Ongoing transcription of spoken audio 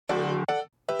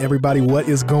Everybody, what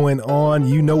is going on?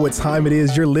 You know what time it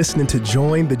is. You're listening to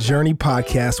Join the Journey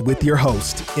podcast with your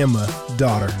host, Emma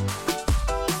Daughter.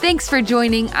 Thanks for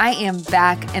joining. I am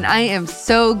back, and I am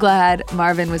so glad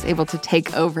Marvin was able to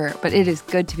take over, but it is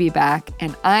good to be back,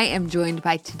 and I am joined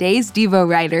by today's Devo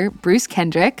writer, Bruce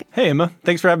Kendrick. Hey, Emma.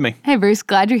 Thanks for having me. Hey, Bruce.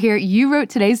 Glad you're here. You wrote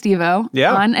today's Devo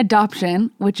on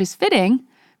adoption, which is fitting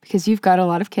because you've got a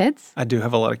lot of kids. I do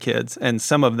have a lot of kids, and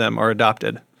some of them are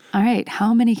adopted. All right.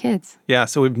 How many kids? Yeah,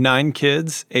 so we have 9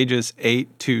 kids, ages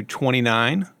 8 to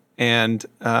 29, and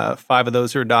 5 of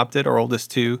those are adopted. Our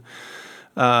oldest 2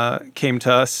 came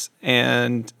to us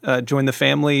and joined the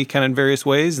family kind of in various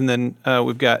ways. And then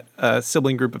we've got a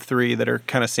sibling group of 3 that are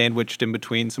kind of sandwiched in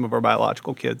between some of our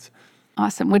biological kids.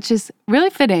 Awesome, which is really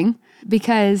fitting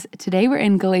because today we're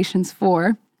in Galatians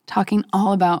 4 talking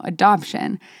all about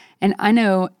adoption. And I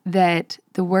know that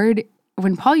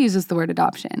when Paul uses the word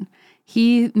adoption,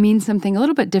 he means something a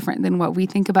little bit different than what we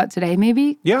think about today,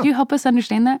 maybe? Yeah. Could you help us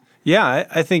understand that? Yeah,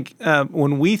 I think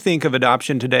when we think of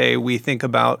adoption today, we think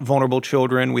about vulnerable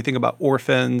children, we think about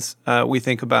orphans, we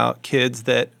think about kids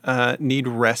that need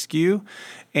rescue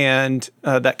and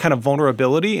that kind of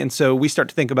vulnerability. And so we start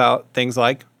to think about things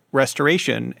like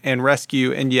restoration and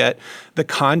rescue, and yet the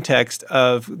context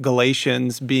of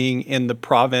Galatians being in the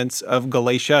province of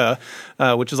Galatia,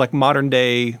 which is like modern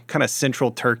day kind of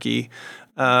central Turkey,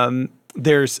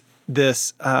 there's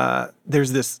this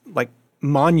like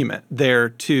monument there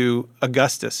to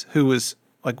Augustus, who was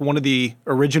like one of the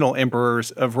original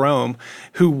emperors of Rome,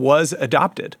 who was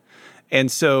adopted.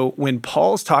 And so when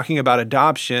Paul's talking about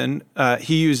adoption,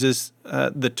 he uses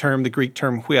the Greek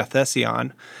term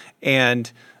huiothesion,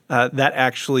 and that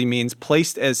actually means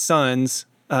placed as sons.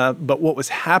 But what was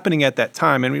happening at that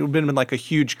time, and it would have been like a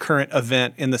huge current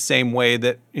event in the same way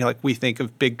that, like we think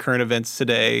of big current events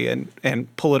today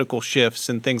and political shifts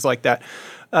and things like that.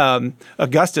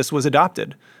 Augustus was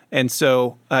adopted. And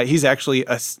so he's actually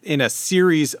in a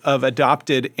series of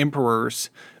adopted emperors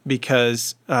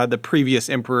because the previous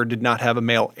emperor did not have a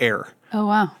male heir. Oh,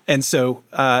 wow. And so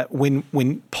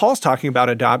when Paul's talking about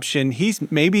adoption,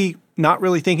 he's maybe not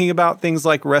really thinking about things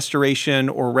like restoration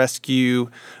or rescue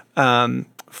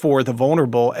for the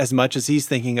vulnerable as much as he's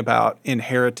thinking about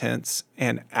inheritance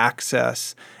and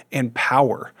access and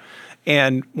power.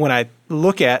 And when I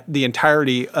look at the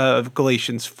entirety of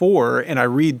Galatians 4 and I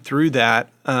read through that,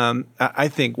 I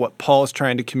think what Paul is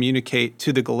trying to communicate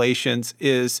to the Galatians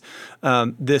is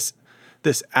this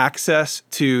access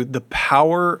to the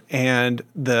power and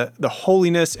the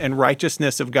holiness and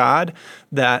righteousness of God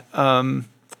that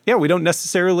we don't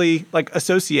necessarily like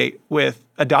associate with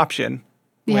adoption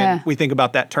when we think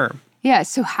about that term. Yeah.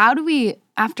 So how do we,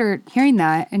 after hearing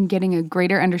that and getting a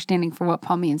greater understanding for what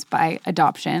Paul means by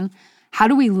adoption, how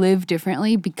do we live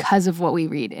differently because of what we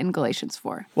read in Galatians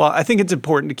 4? Well, I think it's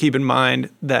important to keep in mind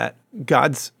that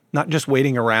God's not just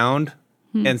waiting around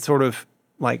and sort of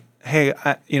like, hey,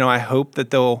 I hope that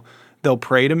they'll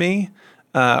pray to me,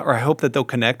 or I hope that they'll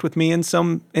connect with me in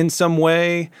some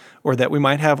way, or that we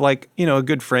might have like, a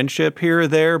good friendship here or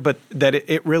there, but that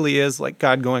it really is like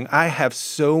God going, I have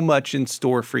so much in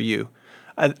store for you.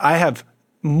 I have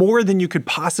more than you could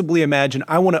possibly imagine.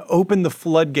 I want to open the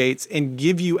floodgates and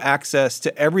give you access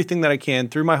to everything that I can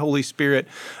through my Holy Spirit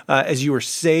as you are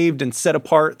saved and set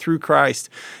apart through Christ.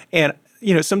 And,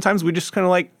 sometimes we just kind of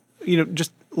like,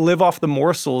 just live off the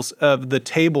morsels of the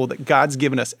table that God's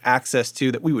given us access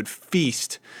to, that we would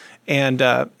feast and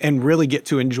really get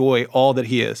to enjoy all that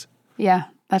He is. Yeah,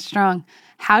 that's strong.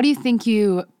 How do you think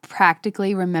you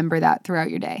practically remember that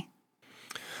throughout your day?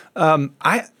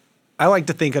 I like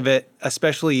to think of it,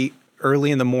 especially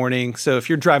early in the morning. So if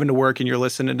you're driving to work and you're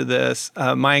listening to this,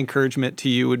 my encouragement to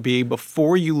you would be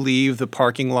before you leave the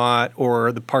parking lot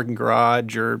or the parking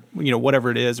garage or,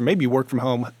 whatever it is, or maybe you work from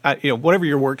home, whatever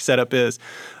your work setup is,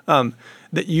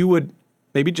 that you would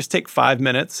maybe just take 5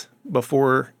 minutes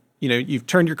before, you've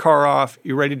turned your car off,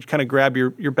 you're ready to kind of grab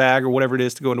your bag or whatever it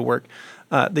is to go into work,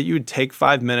 that you would take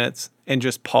 5 minutes and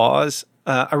just pause.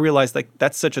 I realize like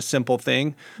that's such a simple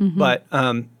thing, but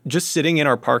just sitting in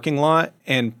our parking lot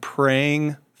and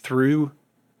praying through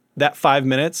that 5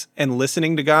 minutes and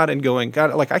listening to God and going,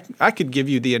 God, like I could give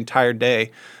you the entire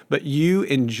day, but you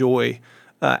enjoy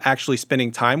actually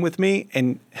spending time with me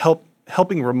and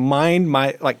helping remind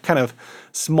my like kind of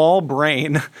small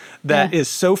brain that is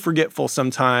so forgetful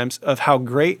sometimes of how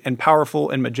great and powerful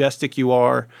and majestic you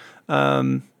are,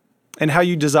 and how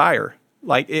you desire.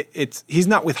 Like he's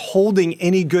not withholding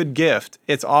any good gift.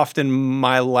 It's often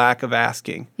my lack of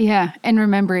asking. Yeah, and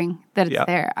remembering that it's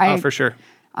there. For sure.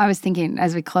 I was thinking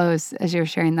as we close, as you were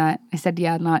sharing that, I said,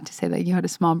 yeah, not to say that you had a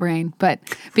small brain, but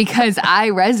because I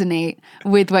resonate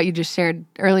with what you just shared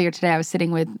earlier today. I was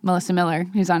sitting with Melissa Miller,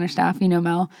 who's on our staff, you know,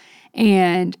 Mel,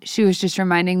 and she was just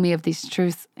reminding me of these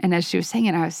truths. And as she was saying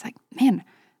it, I was like, man,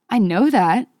 I know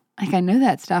that. Like, I know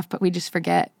that stuff, but we just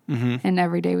forget. Mm-hmm. And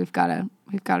every day we've got to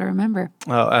remember.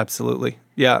 Oh, absolutely.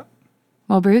 Yeah.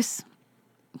 Well, Bruce,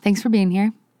 thanks for being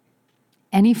here.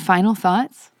 Any final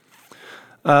thoughts?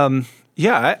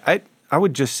 Yeah, I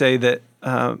would just say that,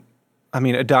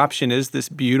 adoption is this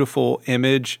beautiful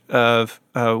image of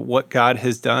what God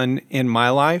has done in my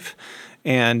life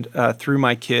and through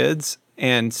my kids.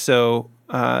 And so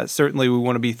certainly we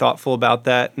want to be thoughtful about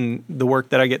that and the work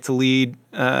that I get to lead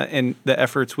and the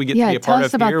efforts we get to be a part of here. Tell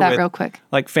us about that real quick.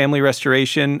 Like Family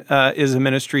Restoration is a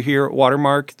ministry here at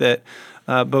Watermark that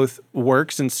both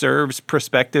works and serves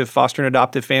prospective foster and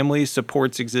adoptive families,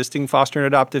 supports existing foster and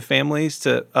adoptive families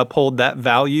to uphold that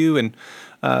value and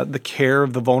the care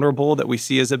of the vulnerable that we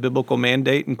see as a biblical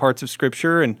mandate in parts of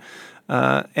Scripture, and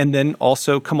then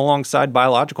also come alongside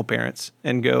biological parents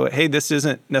and go, hey, this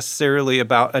isn't necessarily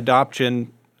about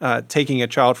adoption, taking a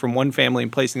child from one family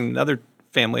and placing it in another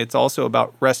family. It's also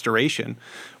about restoration,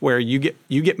 where you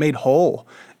get made whole.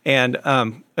 And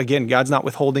again, God's not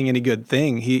withholding any good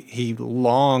thing. He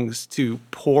longs to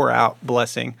pour out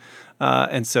blessing.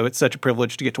 And so it's such a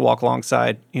privilege to get to walk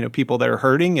alongside, people that are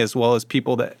hurting as well as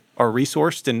people that are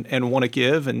resourced and want to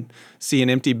give and see an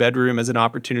empty bedroom as an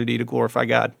opportunity to glorify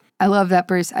God. I love that,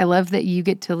 Bruce. I love that you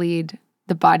get to lead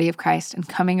the body of Christ and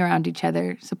coming around each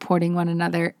other, supporting one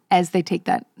another as they take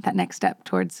that next step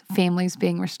towards families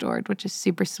being restored, which is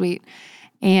super sweet.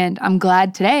 And I'm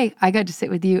glad today I got to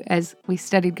sit with you as we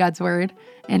studied God's Word.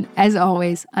 And as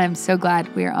always, I'm so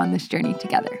glad we are on this journey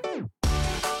together.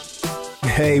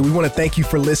 Hey, we want to thank you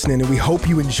for listening, and we hope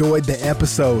you enjoyed the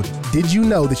episode. Did you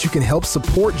know that you can help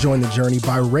support Join the Journey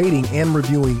by rating and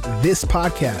reviewing this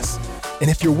podcast? And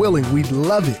if you're willing, we'd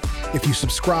love it if you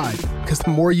subscribe, because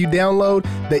the more you download,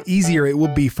 the easier it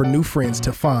will be for new friends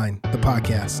to find the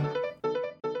podcast.